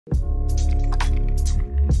Oh,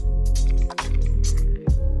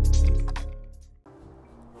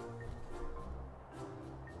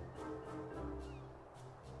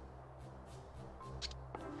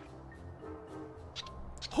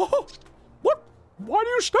 what? Why do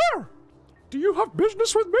you stare? Do you have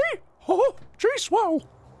business with me? Oh, gee, swell.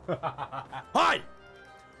 Hey! What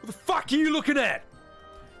the fuck are you looking at?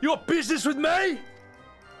 You got business with me?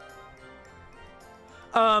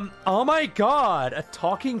 Oh my god, a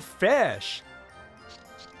talking fish.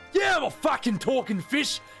 Yeah, I'm a fucking talking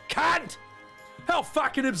fish, cunt! How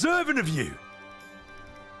fucking observant of you!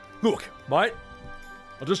 Look, mate,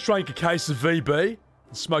 I just drank a case of VB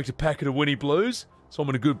and smoked a packet of Winnie Blues, so I'm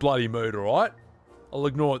in a good bloody mood, alright? I'll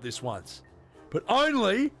ignore it this once. But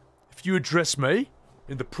only if you address me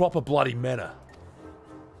in the proper bloody manner.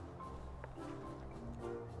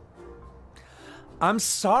 I'm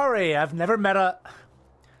sorry, I've never met a...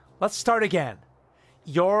 Let's start again.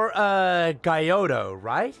 You're, Gyodo,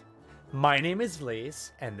 right? My name is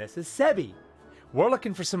Lyse, and this is Sebby. We're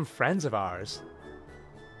looking for some friends of ours.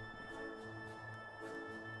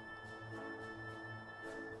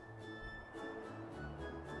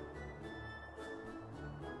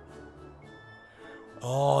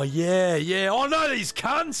 Oh, yeah. I know these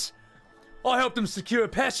cunts! I helped them secure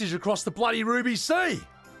passage across the bloody Ruby Sea.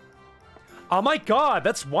 Oh my god,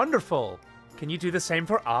 that's wonderful. Can you do the same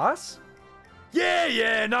for us?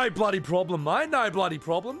 Yeah, no bloody problem, mate, no bloody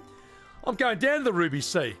problem. I'm going down to the Ruby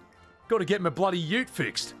Sea. Got to get my bloody ute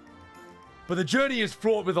fixed. But the journey is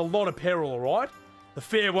fraught with a lot of peril, alright? The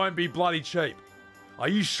fare won't be bloody cheap. Are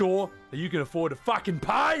you sure that you can afford to fucking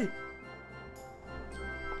pay?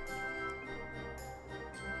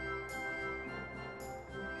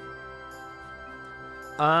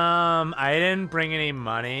 I didn't bring any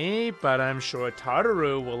money, but I'm sure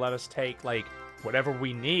Tartaru will let us take, like, whatever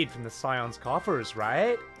we need from the Scions coffers,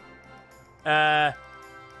 right?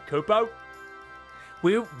 Kupo?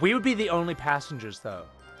 We would be the only passengers, though.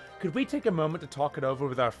 Could we take a moment to talk it over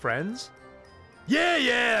with our friends?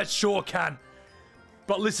 Yeah, sure can.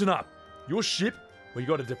 But listen up. Your ship, well, you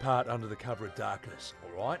got to depart under the cover of darkness,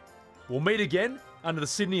 alright? We'll meet again under the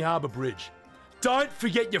Sydney Harbour Bridge. Don't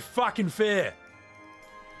forget your fucking fare.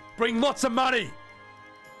 Bring lots of money,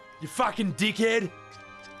 you fucking dickhead.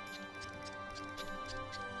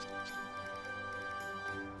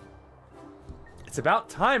 It's about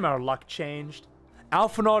time our luck changed.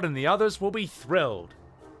 Alphanaud and the others will be thrilled.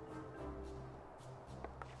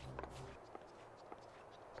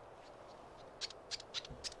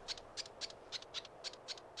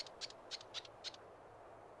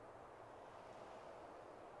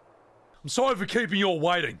 I'm sorry for keeping you all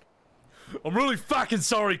waiting. I'm really fucking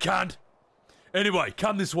sorry, cunt. Anyway,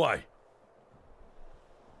 come this way.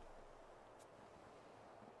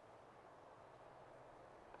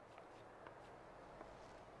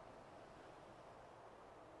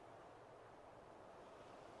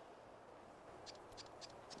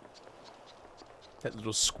 That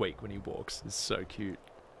little squeak when he walks is so cute.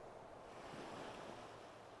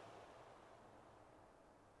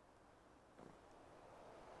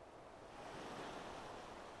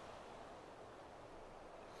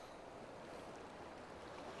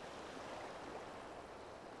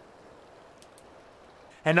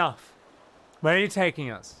 Enough. Where are you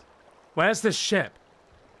taking us? Where's the ship?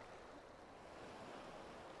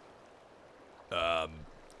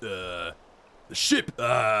 The ship,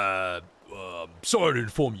 sorry to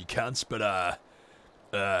inform you cunts, but,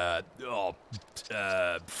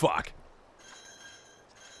 fuck.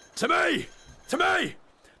 To me!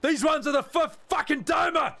 These ones are the fucking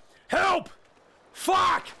Doma! Help!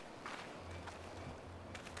 Fuck!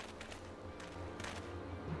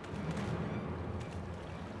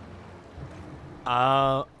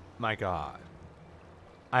 Oh my god.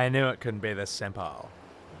 I knew it couldn't be this simple.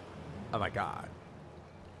 Oh my god.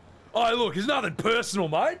 Oh, look, it's nothing personal,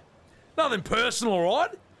 mate. Nothing personal,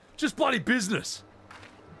 alright? Just bloody business.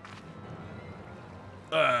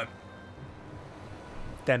 Then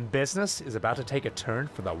business is about to take a turn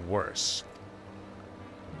for the worse.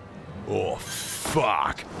 Oh,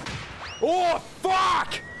 fuck. Oh,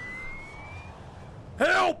 fuck!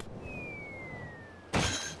 Help!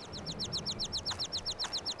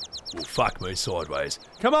 Well, fuck me sideways.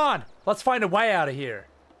 Come on! Let's find a way out of here.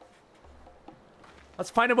 Let's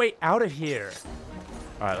find a way out of here.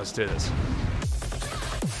 Alright, let's do this.